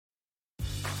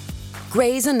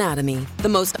Grey's Anatomy, the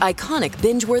most iconic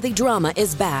binge-worthy drama,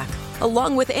 is back,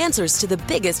 along with answers to the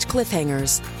biggest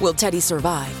cliffhangers. Will Teddy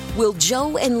survive? Will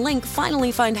Joe and Link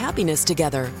finally find happiness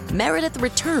together? Meredith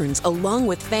returns along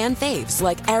with fan faves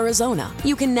like Arizona.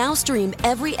 You can now stream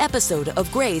every episode of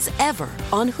Grey's ever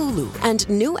on Hulu, and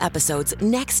new episodes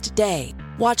next day.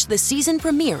 Watch the season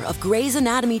premiere of Grey's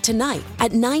Anatomy tonight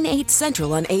at 9/8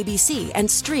 Central on ABC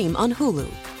and stream on Hulu.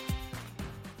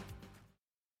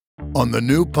 On the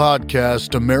new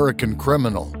podcast, American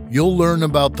Criminal, you'll learn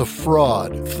about the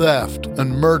fraud, theft, and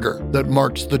murder that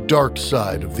marks the dark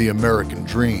side of the American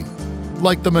dream.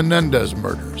 Like the Menendez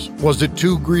murders. Was it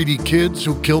two greedy kids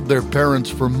who killed their parents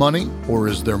for money, or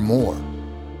is there more?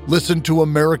 Listen to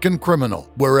American Criminal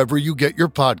wherever you get your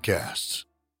podcasts.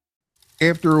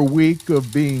 After a week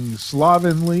of being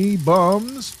slovenly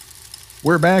bums,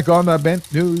 we're back on the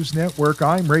Bent News Network.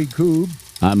 I'm Ray Koob.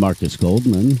 I'm Marcus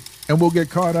Goldman. And we'll get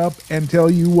caught up and tell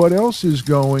you what else is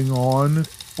going on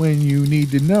when you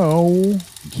need to know.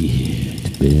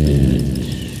 Get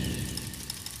bent.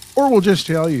 Or we'll just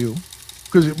tell you,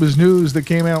 because it was news that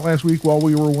came out last week while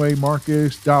we were away,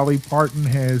 Marcus. Dolly Parton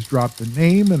has dropped a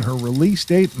name and her release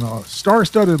date and a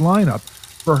star-studded lineup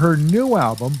for her new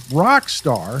album,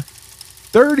 Rockstar,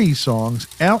 30 songs,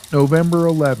 out November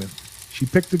 11th. She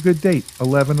picked a good date,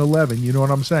 11/11, you know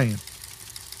what I'm saying?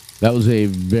 That was a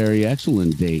very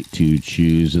excellent date to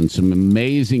choose, and some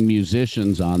amazing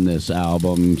musicians on this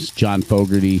album. John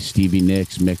Fogerty, Stevie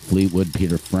Nicks, Mick Fleetwood,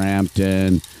 Peter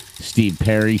Frampton, Steve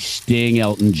Perry, Sting,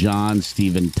 Elton John,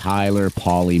 Steven Tyler,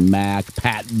 Paulie Mack,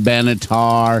 Pat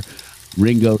Benatar,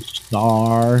 Ringo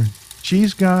Starr.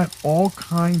 She's got all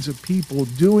kinds of people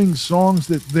doing songs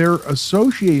that they're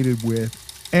associated with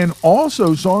and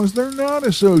also songs they're not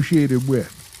associated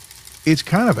with. It's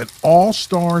kind of an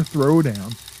all-star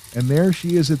throwdown. And there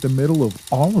she is at the middle of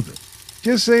all of it.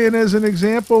 Just saying as an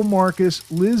example, Marcus,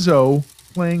 Lizzo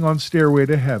playing on Stairway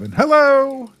to Heaven.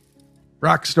 Hello!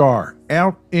 Rockstar,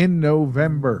 out in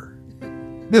November.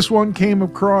 This one came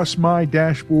across my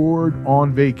dashboard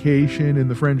on vacation in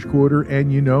the French Quarter,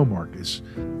 and you know, Marcus,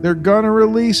 they're gonna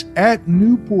release At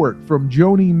Newport from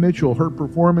Joni Mitchell, her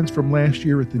performance from last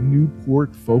year at the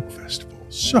Newport Folk Festival.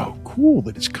 So cool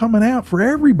that it's coming out for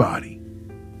everybody.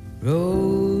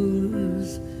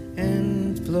 Rose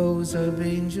and flows of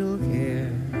angel hair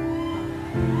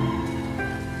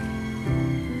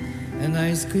and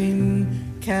ice cream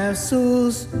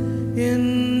castles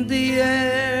in the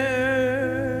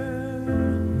air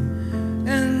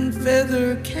and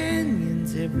feather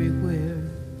canyons everywhere.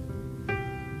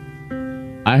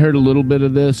 I heard a little bit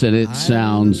of this, and it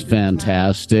sounds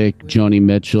fantastic. Joni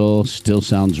Mitchell still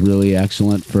sounds really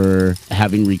excellent for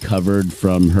having recovered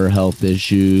from her health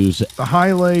issues. The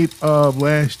highlight of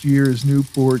last year's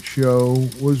Newport show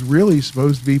was really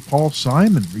supposed to be Paul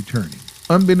Simon returning.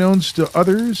 Unbeknownst to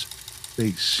others,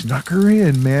 they snuck her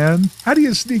in, man. How do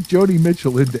you sneak Joni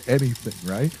Mitchell into anything,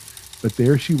 right? But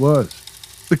there she was,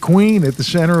 the queen at the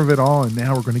center of it all, and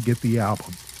now we're going to get the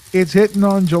album. It's hitting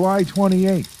on July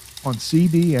 28th. On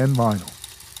CD and vinyl.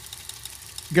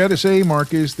 Gotta say,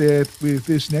 Marcus, that with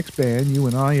this next band, you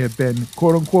and I have been,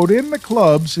 quote-unquote, in the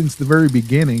club since the very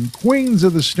beginning. Queens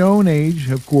of the Stone Age,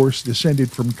 of course,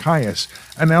 descended from Caius,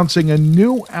 announcing a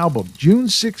new album, June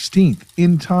 16th,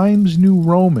 in Times New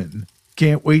Roman.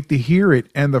 Can't wait to hear it,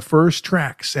 and the first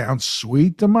track sounds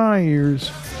sweet to my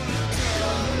ears.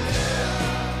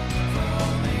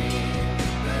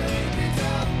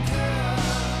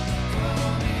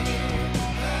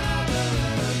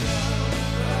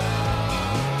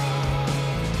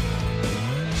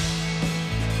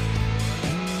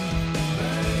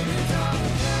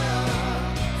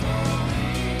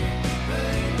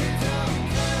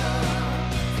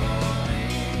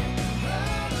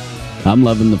 I'm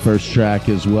loving the first track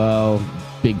as well.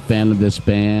 Big fan of this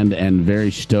band and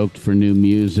very stoked for new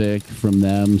music from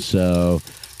them. So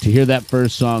to hear that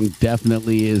first song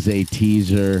definitely is a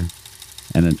teaser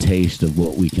and a taste of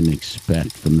what we can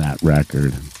expect from that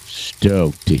record.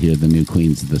 Stoked to hear the new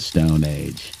Queens of the Stone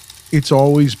Age. It's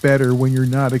always better when you're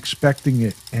not expecting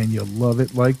it and you love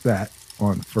it like that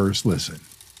on first listen.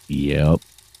 Yep.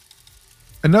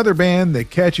 Another band that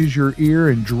catches your ear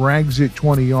and drags it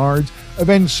 20 yards,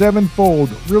 Avenged Sevenfold,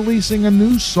 releasing a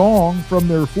new song from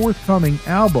their forthcoming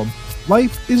album,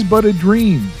 Life is But a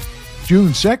Dream.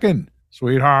 June 2nd,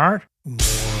 sweetheart. More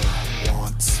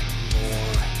wants,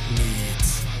 more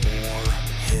needs, more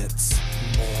hits,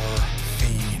 more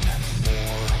fiend,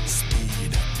 more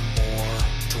speed, more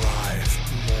drive,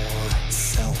 more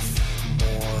self,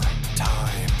 more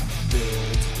time.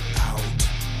 Build out,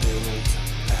 build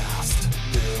fast,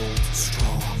 build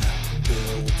strong,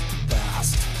 build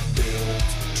fast, build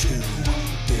to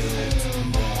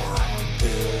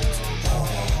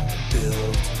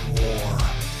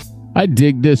I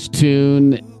dig this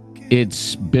tune.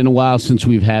 It's been a while since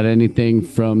we've had anything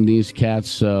from these cats,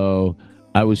 so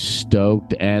I was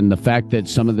stoked. And the fact that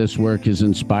some of this work is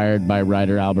inspired by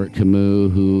writer Albert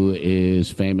Camus, who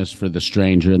is famous for The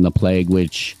Stranger and the Plague,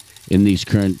 which in these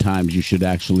current times you should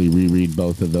actually reread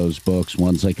both of those books.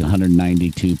 One's like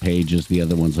 192 pages, the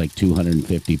other one's like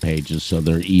 250 pages, so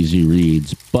they're easy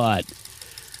reads, but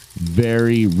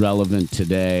very relevant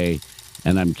today.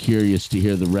 And I'm curious to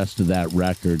hear the rest of that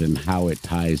record and how it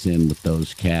ties in with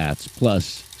those cats.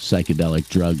 Plus, psychedelic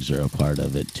drugs are a part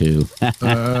of it, too.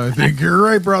 I think you're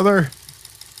right, brother.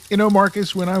 You know,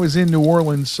 Marcus, when I was in New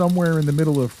Orleans, somewhere in the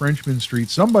middle of Frenchman Street,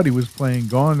 somebody was playing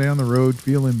Gone Down the Road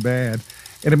Feeling Bad.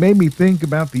 And it made me think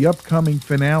about the upcoming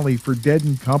finale for Dead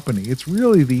and Company. It's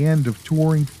really the end of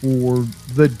touring for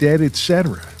the Dead,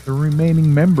 etc. The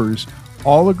remaining members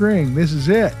all agreeing this is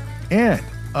it. And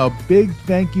a big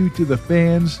thank you to the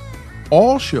fans.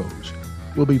 All shows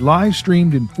will be live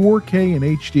streamed in 4K and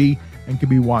HD and can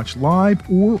be watched live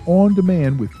or on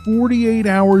demand with 48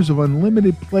 hours of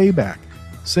unlimited playback.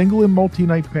 Single and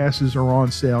multi-night passes are on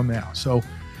sale now. So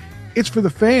it's for the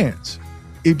fans.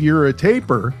 If you're a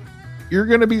taper, you're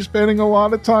going to be spending a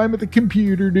lot of time at the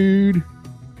computer, dude.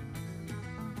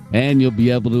 And you'll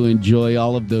be able to enjoy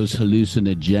all of those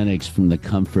hallucinogenics from the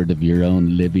comfort of your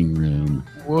own living room.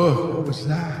 Whoa, what was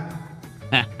that?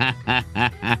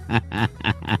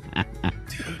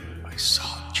 Dude, I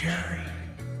saw Jerry.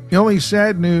 The only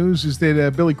sad news is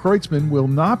that Billy Kreutzmann will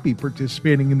not be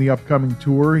participating in the upcoming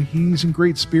tour. He's in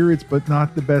great spirits, but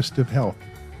not the best of health.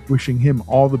 Wishing him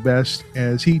all the best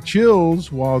as he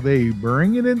chills while they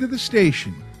bring it into the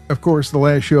station. Of course, the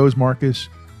last show is Marcus,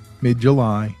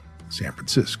 mid-July, San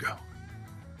Francisco.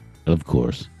 Of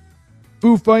course.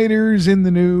 Foo Fighters in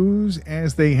the news,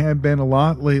 as they have been a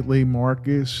lot lately,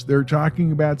 Marcus. They're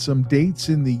talking about some dates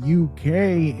in the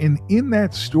UK, and in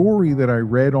that story that I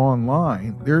read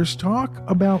online, there's talk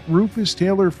about Rufus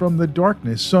Taylor from The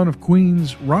Darkness, son of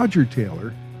Queen's Roger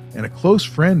Taylor, and a close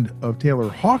friend of Taylor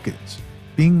Hawkins,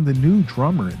 being the new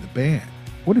drummer in the band.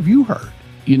 What have you heard?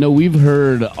 You know, we've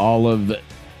heard all of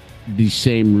the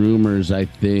same rumors, I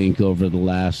think, over the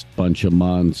last bunch of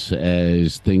months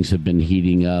as things have been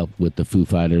heating up with the Foo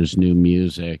Fighters' new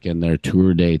music and their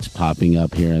tour dates popping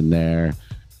up here and there.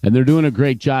 And they're doing a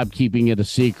great job keeping it a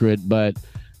secret, but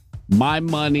my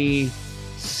money,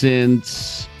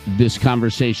 since this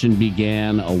conversation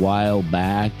began a while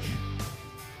back,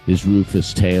 is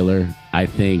Rufus Taylor. I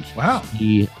think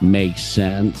he makes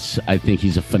sense. I think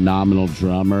he's a phenomenal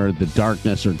drummer. The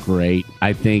Darkness are great.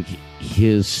 I think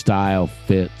his style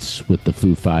fits with the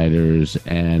Foo Fighters,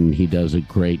 and he does a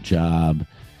great job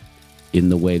in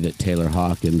the way that Taylor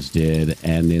Hawkins did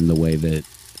and in the way that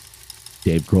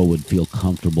Dave Grohl would feel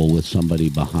comfortable with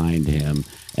somebody behind him.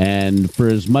 And for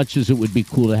as much as it would be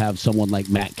cool to have someone like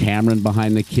Matt Cameron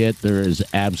behind the kit, there is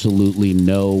absolutely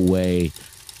no way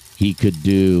he could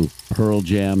do Pearl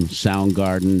Jam,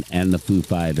 Soundgarden, and the Foo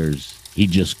Fighters. He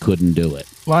just couldn't do it.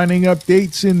 Lining up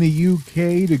dates in the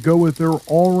UK to go with their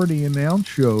already announced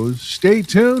shows. Stay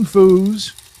tuned,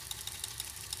 Foos.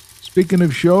 Speaking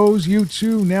of shows,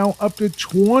 U2 now up to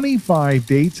 25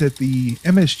 dates at the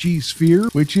MSG Sphere,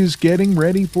 which is getting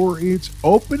ready for its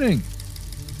opening.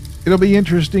 It'll be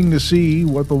interesting to see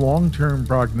what the long-term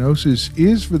prognosis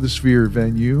is for the Sphere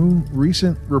venue.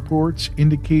 Recent reports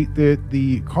indicate that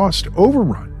the cost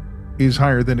overrun is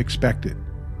higher than expected.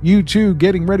 U2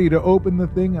 getting ready to open the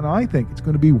thing, and I think it's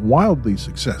going to be wildly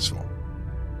successful.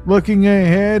 Looking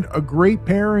ahead, a great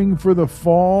pairing for the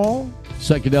fall.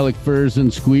 Psychedelic Furs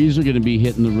and Squeeze are going to be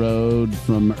hitting the road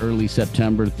from early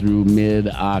September through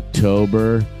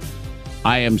mid-October.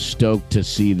 I am stoked to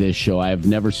see this show. I have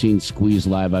never seen Squeeze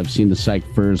live. I've seen the Psych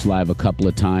Furs live a couple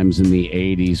of times in the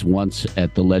 80s, once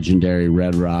at the legendary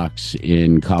Red Rocks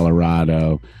in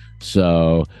Colorado.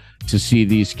 So to see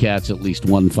these cats at least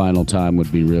one final time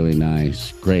would be really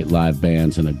nice. Great live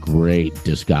bands and a great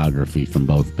discography from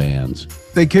both bands.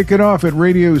 They kick it off at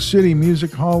Radio City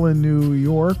Music Hall in New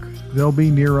York. They'll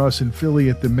be near us in Philly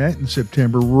at the Met in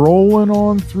September, rolling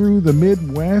on through the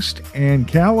Midwest and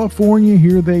California.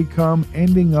 Here they come,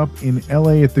 ending up in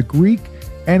LA at the Greek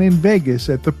and in Vegas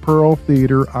at the Pearl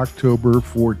Theater October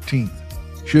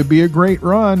 14th. Should be a great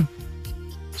run.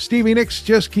 Stevie Nicks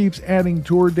just keeps adding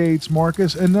tour dates,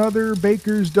 Marcus. Another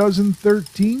Baker's Dozen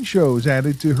 13 shows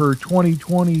added to her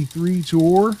 2023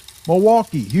 tour.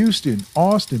 Milwaukee, Houston,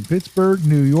 Austin, Pittsburgh,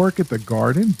 New York at the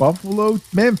Garden, Buffalo,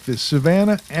 Memphis,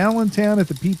 Savannah, Allentown at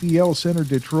the PPL Center,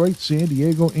 Detroit, San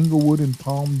Diego, Inglewood, and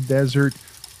Palm Desert,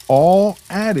 all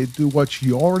added to what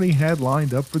she already had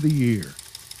lined up for the year.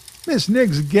 Miss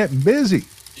Nicks is getting busy.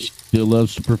 She still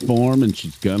loves to perform, and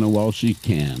she's gonna while she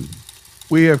can.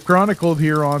 We have chronicled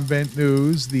here on Bent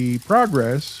News the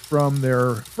progress from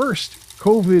their first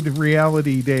COVID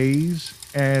reality days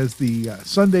as the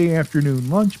Sunday afternoon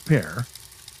lunch pair,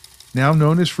 now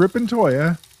known as Fripp and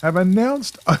Toya, have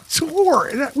announced a tour.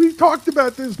 And we've talked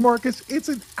about this, Marcus. It's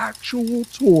an actual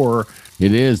tour.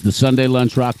 It is. The Sunday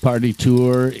Lunch Rock Party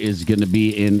Tour is going to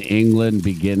be in England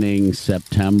beginning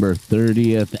September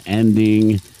 30th,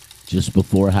 ending just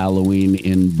before Halloween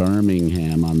in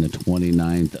Birmingham on the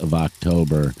 29th of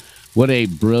October. What a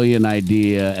brilliant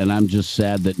idea, and I'm just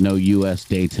sad that no U.S.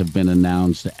 dates have been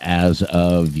announced as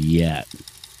of yet.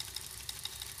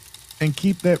 And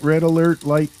keep that red alert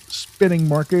light spinning,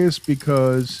 Marcus,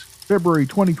 because February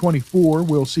 2024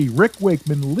 will see Rick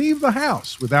Wakeman leave the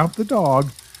house without the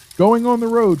dog, going on the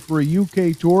road for a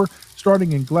UK tour,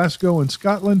 starting in Glasgow in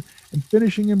Scotland and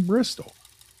finishing in Bristol,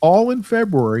 all in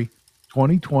February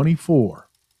 2024.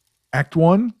 Act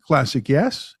 1, classic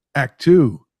yes. Act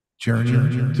 2,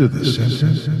 journey to the center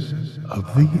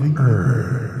of the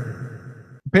earth.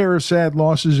 A pair of sad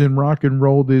losses in rock and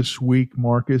roll this week,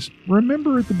 Marcus.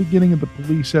 Remember at the beginning of the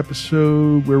Police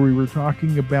episode where we were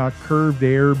talking about Curved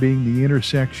Air being the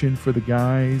intersection for the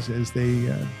guys as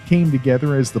they came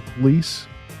together as the Police?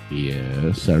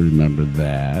 Yes, I remember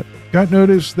that. Got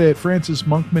notice that Francis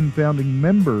Monkman, founding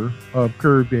member of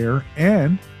Curved Air,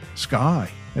 and Sky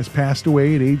has passed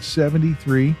away at age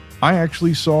 73. I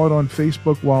actually saw it on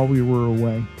Facebook while we were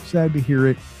away. Sad to hear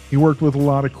it. He worked with a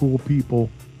lot of cool people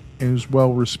and was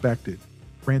well respected.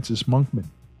 Francis Monkman,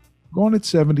 gone at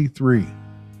 73.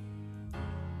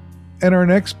 And our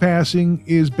next passing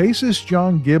is bassist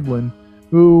John Giblin,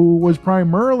 who was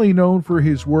primarily known for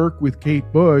his work with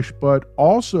Kate Bush, but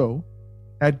also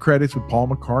had credits with Paul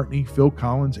McCartney, Phil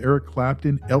Collins, Eric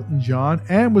Clapton, Elton John,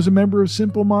 and was a member of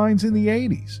Simple Minds in the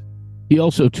 80s. He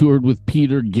also toured with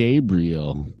Peter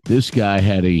Gabriel. This guy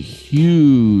had a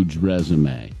huge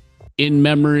resume. In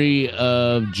memory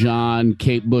of John,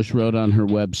 Kate Bush wrote on her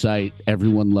website,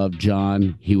 "Everyone loved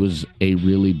John. He was a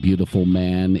really beautiful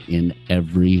man in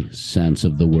every sense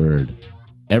of the word.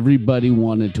 Everybody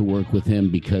wanted to work with him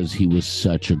because he was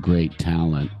such a great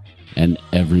talent, and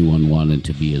everyone wanted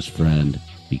to be his friend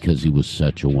because he was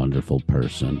such a wonderful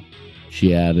person."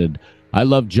 She added, "I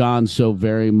love John so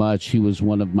very much. He was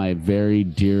one of my very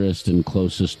dearest and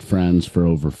closest friends for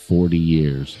over 40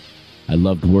 years. I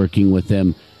loved working with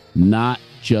him, not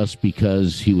just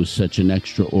because he was such an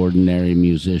extraordinary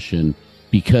musician,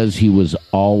 because he was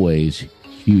always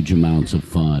huge amounts of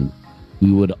fun.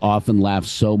 We would often laugh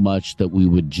so much that we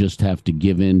would just have to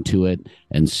give in to it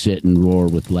and sit and roar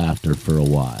with laughter for a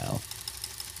while."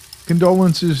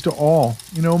 Condolences to all.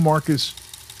 You know, Marcus,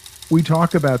 we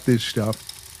talk about this stuff,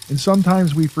 and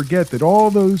sometimes we forget that all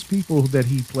those people that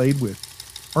he played with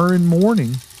are in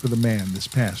mourning for the man this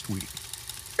past week.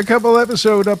 A couple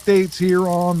episode updates here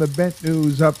on the Bent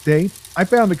News Update. I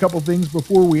found a couple things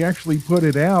before we actually put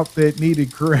it out that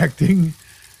needed correcting.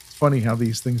 It's funny how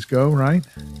these things go, right?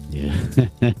 Yeah.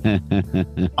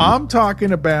 I'm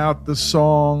talking about the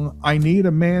song "I Need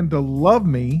a Man to Love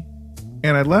Me,"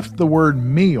 and I left the word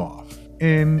 "me" off.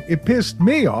 And it pissed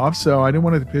me off, so I didn't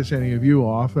want it to piss any of you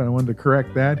off, and I wanted to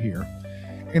correct that here.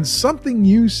 And something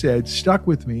you said stuck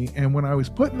with me, and when I was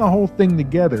putting the whole thing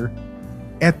together,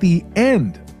 at the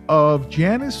end of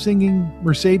Janis singing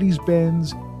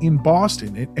Mercedes-Benz in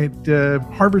Boston at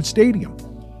Harvard Stadium,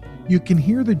 you can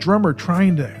hear the drummer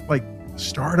trying to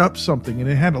start up something, and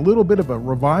it had a little bit of a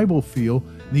revival feel.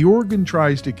 The organ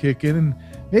tries to kick in, and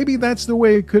maybe that's the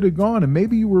way it could have gone. And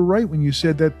maybe you were right when you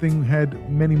said that thing had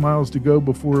many miles to go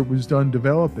before it was done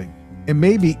developing. And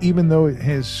maybe even though it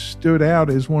has stood out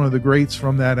as one of the greats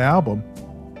from that album,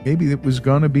 maybe it was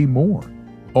going to be more.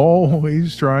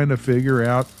 Always trying to figure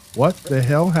out what the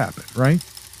hell happened, right?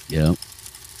 Yeah.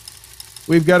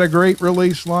 We've got a great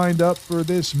release lined up for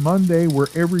this Monday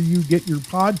wherever you get your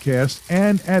podcast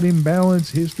and at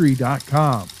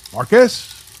imbalancehistory.com.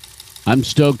 Marcus? I'm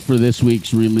stoked for this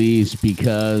week's release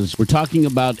because we're talking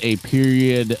about a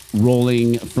period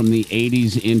rolling from the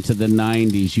 80s into the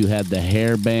 90s. You had the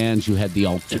hair bands, you had the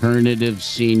alternative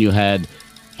scene, you had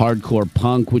hardcore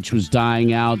punk, which was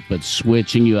dying out but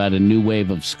switching. You had a new wave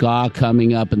of ska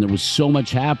coming up, and there was so much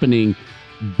happening.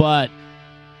 But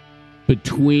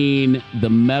between the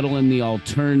metal and the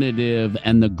alternative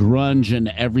and the grunge and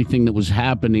everything that was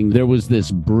happening, there was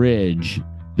this bridge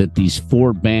that these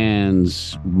four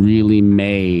bands really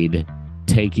made,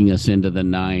 taking us into the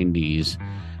 90s.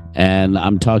 And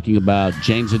I'm talking about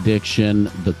Jane's Addiction,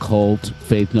 The Cult,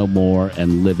 Faith No More,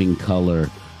 and Living Colour.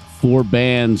 Four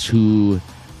bands who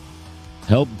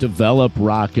helped develop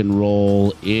rock and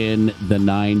roll in the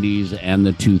 90s and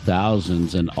the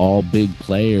 2000s, and all big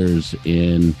players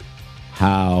in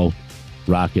how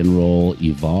rock and roll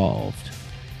evolved.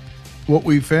 What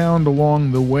we found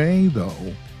along the way,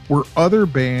 though, were other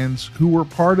bands who were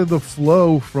part of the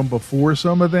flow from before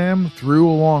some of them, through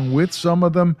along with some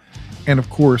of them, and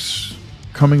of course,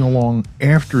 coming along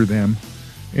after them,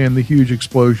 and the huge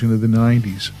explosion of the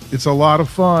 90s. It's a lot of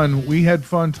fun. We had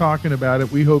fun talking about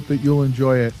it. We hope that you'll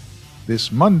enjoy it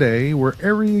this Monday,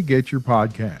 wherever you get your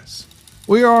podcasts.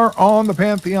 We are on the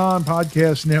Pantheon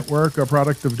Podcast Network, a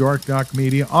product of Dark Doc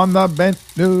Media. On the Bent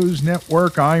News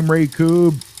Network, I'm Ray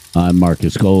Koob. I'm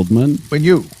Marcus Goldman. When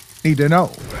you need to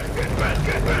know.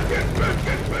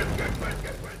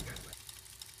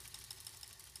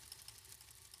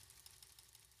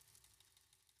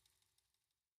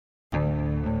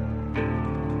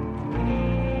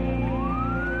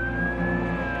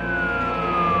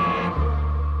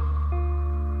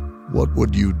 What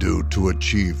would you do to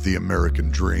achieve the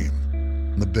American dream?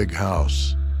 The big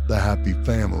house, the happy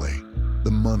family,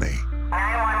 the money.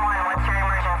 911, what's your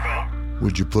emergency?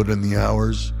 Would you put in the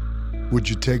hours? Would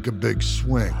you take a big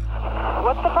swing?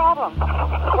 What's the problem?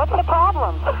 What's the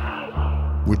problem?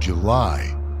 Would you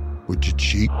lie? Would you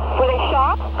cheat? Would I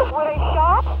shop? Would I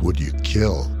shop? Would you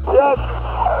kill? Yes.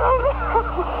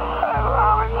 My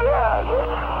mom is dead.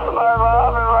 My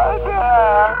mom is right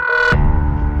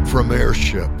there. From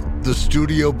Airship, the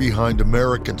studio behind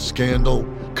American Scandal,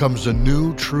 comes a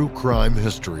new true crime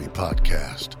history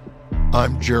podcast.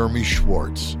 I'm Jeremy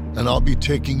Schwartz, and I'll be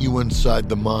taking you inside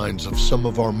the minds of some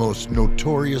of our most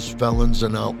notorious felons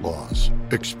and outlaws,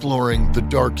 exploring the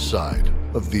dark side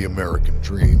of the American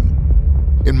dream.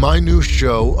 In my new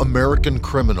show, American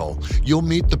Criminal, you'll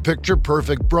meet the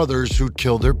picture-perfect brothers who'd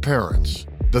kill their parents,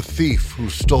 the thief who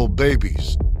stole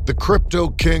babies, the crypto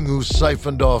king who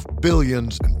siphoned off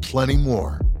billions, and plenty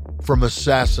more. From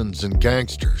assassins and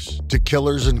gangsters to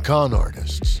killers and con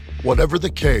artists. Whatever the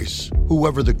case,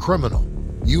 whoever the criminal,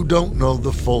 you don't know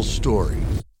the full story.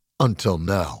 Until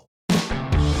now.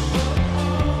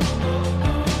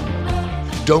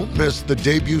 Don't miss the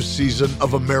debut season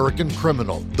of American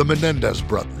Criminal, The Menendez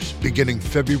Brothers, beginning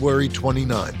February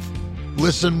 29th.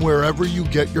 Listen wherever you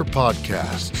get your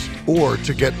podcasts, or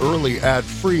to get early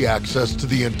ad-free access to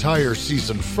the entire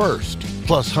season first,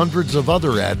 plus hundreds of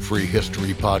other ad-free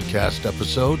history podcast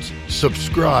episodes,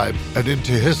 subscribe at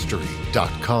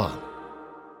intohistory.com.